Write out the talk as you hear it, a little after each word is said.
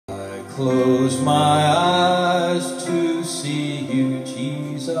close my eyes to see you,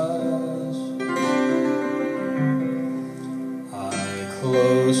 Jesus. I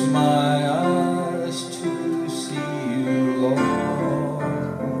close my eyes to see you, Lord.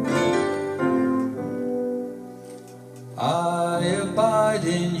 I abide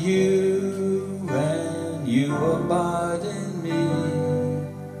in you and you abide in me.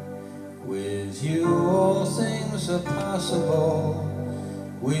 With you all things are possible.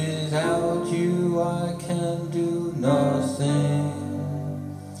 Without you I can do nothing.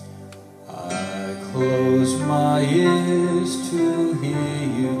 I close my ears to hear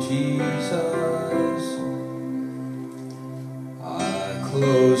you, Jesus. I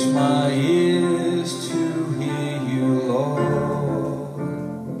close my ears to hear you, Lord.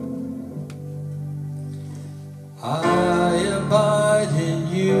 I abide in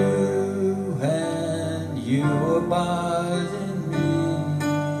you and you abide in me.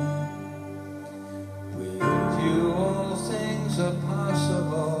 Are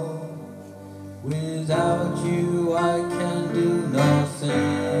possible. Without you I can do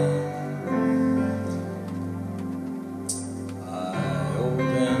nothing. I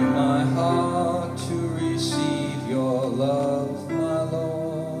open my heart to receive your love, my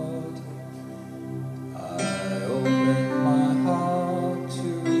Lord. I open my heart to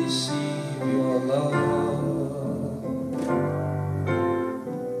receive your love.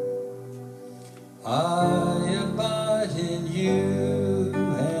 I abide in you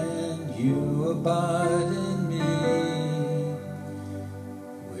and you abide in me.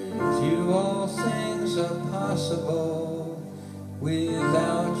 With you all things are possible.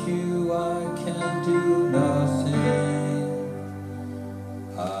 Without you I can do nothing.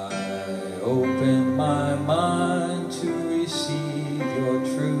 I open my mind to receive your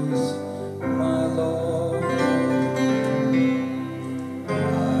truth, my Lord.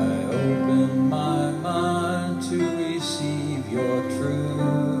 Your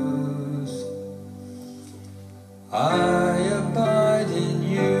truth. I abide in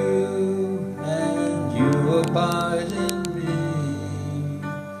you and you abide in me.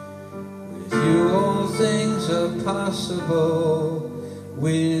 With you all things are possible.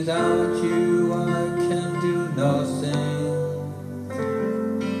 Without you I can do nothing.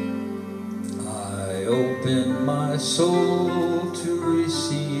 I open my soul to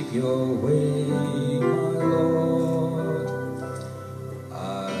receive your way, my Lord.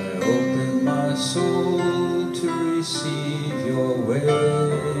 My soul to receive your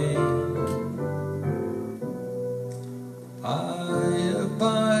way. I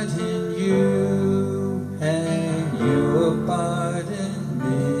abide in you and you abide in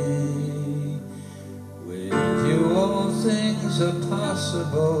me. With you all things are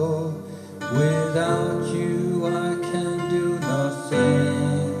possible. Without you I can do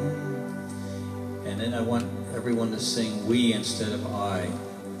nothing. And then I want everyone to sing we instead of I.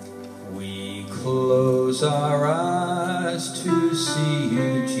 We close our eyes to see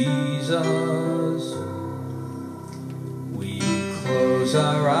you, Jesus. We close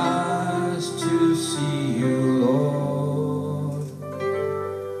our eyes to see you, Lord.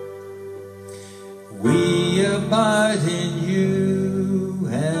 We abide in you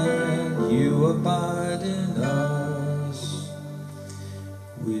and you abide in us.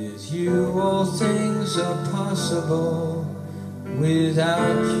 With you all things are possible.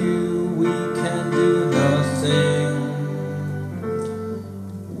 Without you we can do nothing.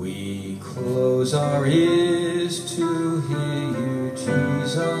 We close our ears to hear you,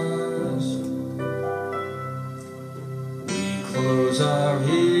 Jesus. We close our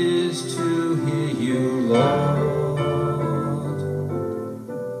ears to hear you, Lord.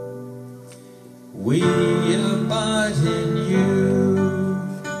 We abide in you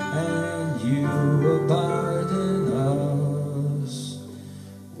and you abide in us.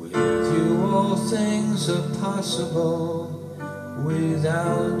 All things are possible.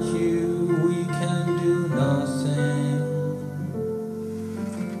 Without you we can do nothing.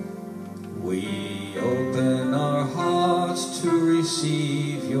 We open our hearts to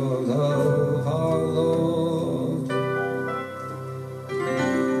receive your love, our Lord.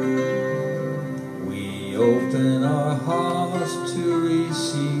 We open our hearts to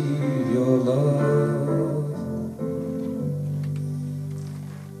receive your love.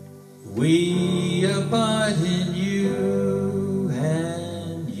 We abide in you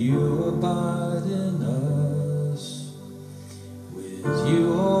and you abide in us. With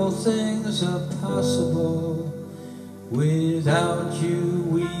you all things are possible. Without you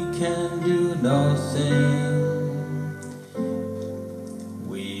we can do nothing.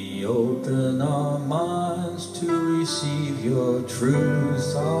 We open our minds to receive your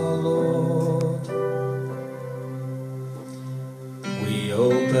truth, our Lord.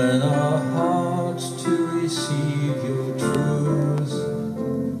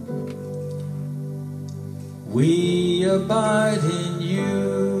 abide in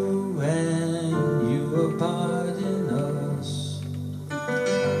you, and you abide in us.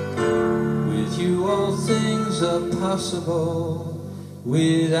 With you all things are possible.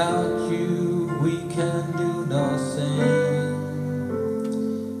 Without you we can do nothing.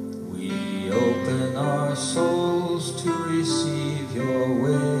 We open our souls to receive your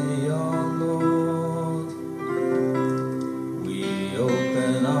way, our Lord. We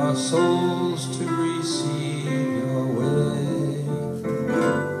open our souls to receive your way.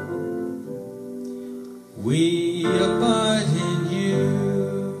 We abide in you,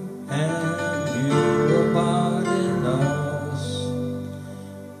 and you abide in us.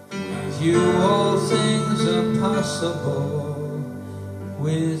 With you all things are possible.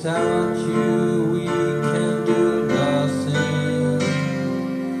 Without you we can do nothing.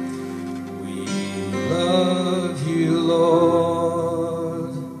 We love you,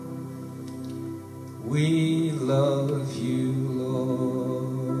 Lord. We love you.